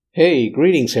Hey,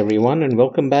 greetings everyone, and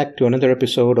welcome back to another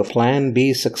episode of Plan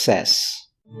B Success.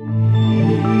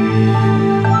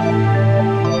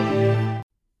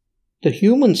 The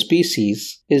human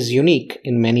species is unique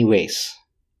in many ways.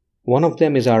 One of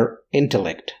them is our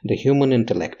intellect, the human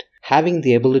intellect, having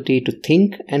the ability to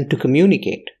think and to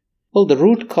communicate. Well, the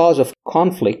root cause of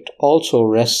conflict also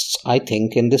rests, I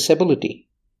think, in this ability.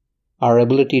 Our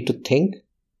ability to think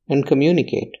and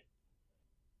communicate.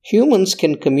 Humans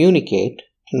can communicate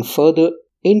and further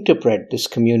interpret this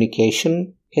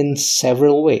communication in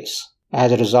several ways.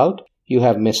 As a result, you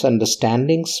have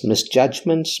misunderstandings,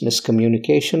 misjudgments,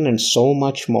 miscommunication, and so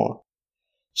much more.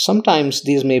 Sometimes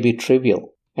these may be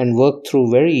trivial and worked through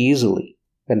very easily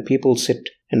when people sit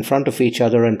in front of each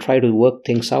other and try to work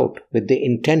things out with the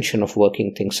intention of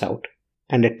working things out.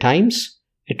 And at times,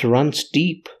 it runs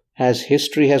deep, as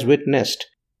history has witnessed.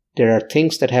 There are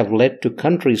things that have led to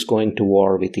countries going to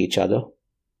war with each other.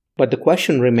 But the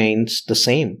question remains the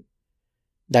same,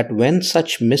 that when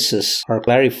such misses are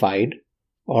clarified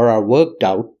or are worked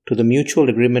out to the mutual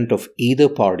agreement of either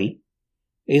party,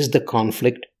 is the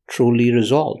conflict truly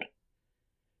resolved?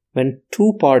 When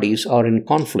two parties are in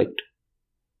conflict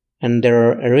and there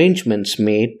are arrangements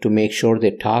made to make sure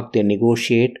they talk, they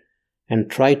negotiate and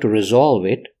try to resolve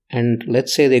it, and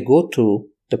let's say they go through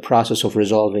the process of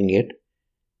resolving it,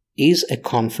 is a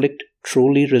conflict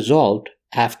truly resolved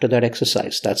after that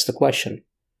exercise? That's the question.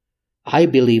 I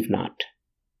believe not.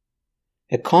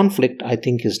 A conflict, I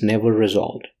think, is never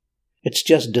resolved. It's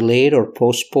just delayed or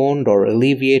postponed or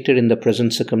alleviated in the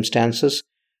present circumstances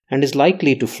and is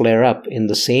likely to flare up in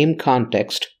the same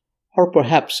context or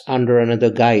perhaps under another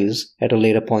guise at a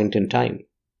later point in time.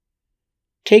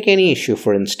 Take any issue,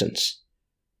 for instance.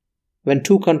 When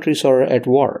two countries are at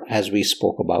war, as we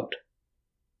spoke about,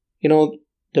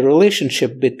 the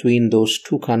relationship between those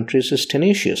two countries is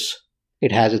tenacious.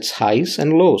 It has its highs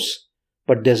and lows,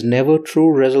 but there's never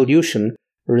true resolution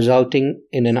resulting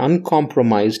in an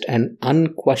uncompromised and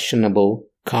unquestionable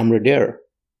camaraderie.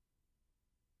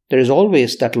 There is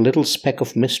always that little speck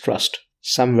of mistrust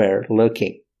somewhere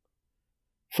lurking.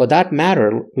 For that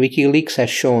matter, WikiLeaks has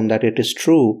shown that it is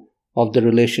true of the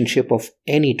relationship of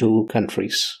any two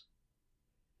countries.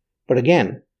 But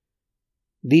again,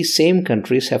 these same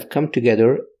countries have come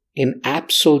together in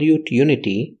absolute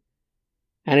unity,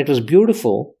 and it was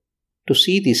beautiful to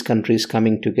see these countries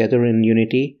coming together in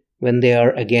unity when they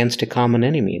are against a common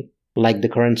enemy, like the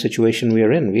current situation we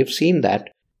are in. We've seen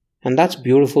that, and that's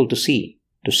beautiful to see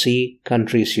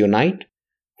countries unite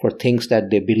for things that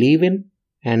they believe in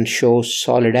and show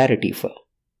solidarity for.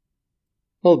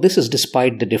 Well, this is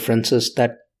despite the differences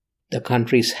that the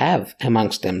countries have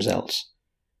amongst themselves.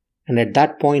 And at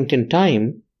that point in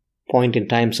time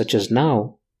such as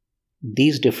now,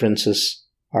 these differences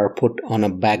are put on a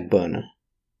back burner.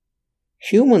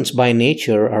 Humans by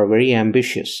nature are very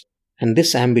ambitious, and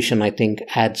this ambition, I think,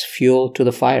 adds fuel to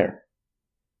the fire.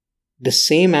 The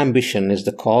same ambition is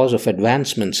the cause of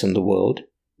advancements in the world,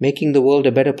 making the world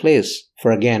a better place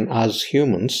for, again, us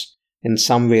humans, in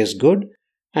some ways good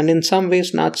and in some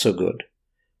ways not so good.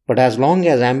 But as long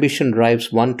as ambition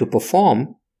drives one to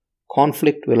perform,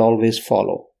 conflict will always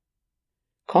follow.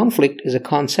 Conflict is a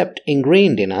concept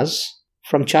ingrained in us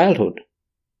from childhood.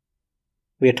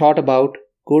 We are taught about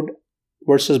good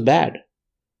versus bad.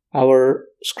 Our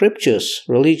scriptures,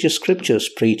 religious scriptures,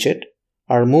 preach it.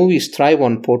 Our movies thrive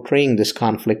on portraying this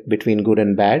conflict between good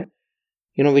and bad,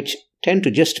 which tend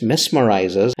to just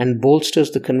mesmerize us and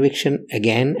bolsters the conviction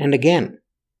again and again.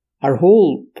 Our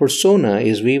whole persona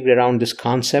is weaved around this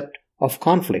concept of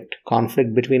conflict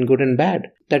between good and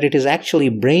bad, that it is actually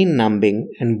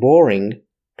brain-numbing and boring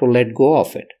to let go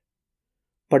of it.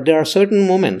 But there are certain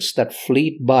moments that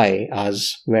fleet by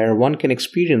us where one can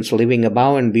experience living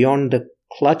above and beyond the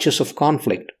clutches of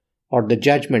conflict or the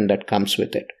judgment that comes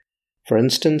with it. For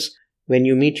instance, when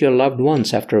you meet your loved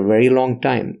ones after a very long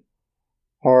time,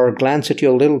 or glance at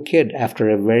your little kid after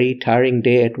a very tiring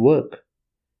day at work.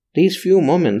 These few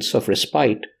moments of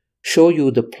respite show you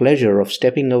the pleasure of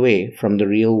stepping away from the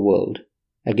real world.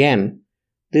 Again,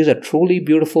 these are truly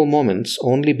beautiful moments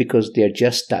only because they are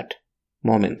just that,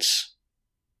 moments.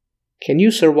 Can you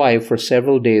survive for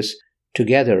several days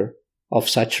together of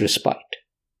such respite?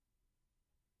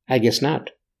 I guess not.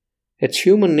 It's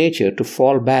human nature to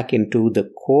fall back into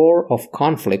the core of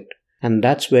conflict, and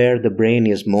that's where the brain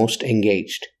is most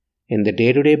engaged, in the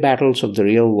day-to-day battles of the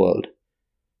real world.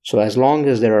 So as long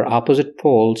as there are opposite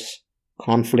poles,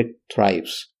 conflict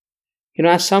thrives.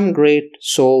 As some great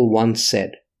soul once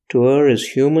said, to err is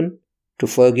human, to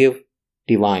forgive,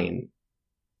 divine.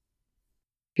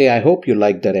 Hey, I hope you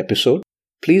liked that episode.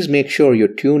 Please make sure you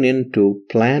tune in to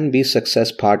Plan B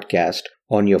Success podcast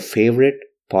on your favorite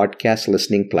podcast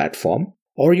listening platform,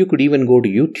 or you could even go to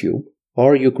YouTube,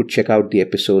 or you could check out the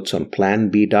episodes on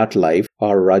planb.live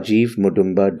or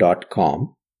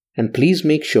rajivmudumba.com. And please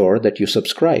make sure that you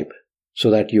subscribe so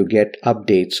that you get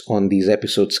updates on these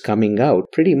episodes coming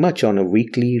out pretty much on a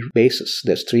weekly basis.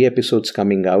 There's 3 episodes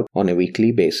coming out on a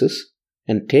weekly basis.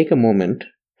 And take a moment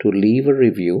to leave a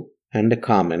review and a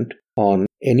comment on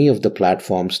any of the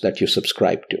platforms that you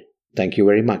subscribe to. Thank you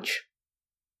very much.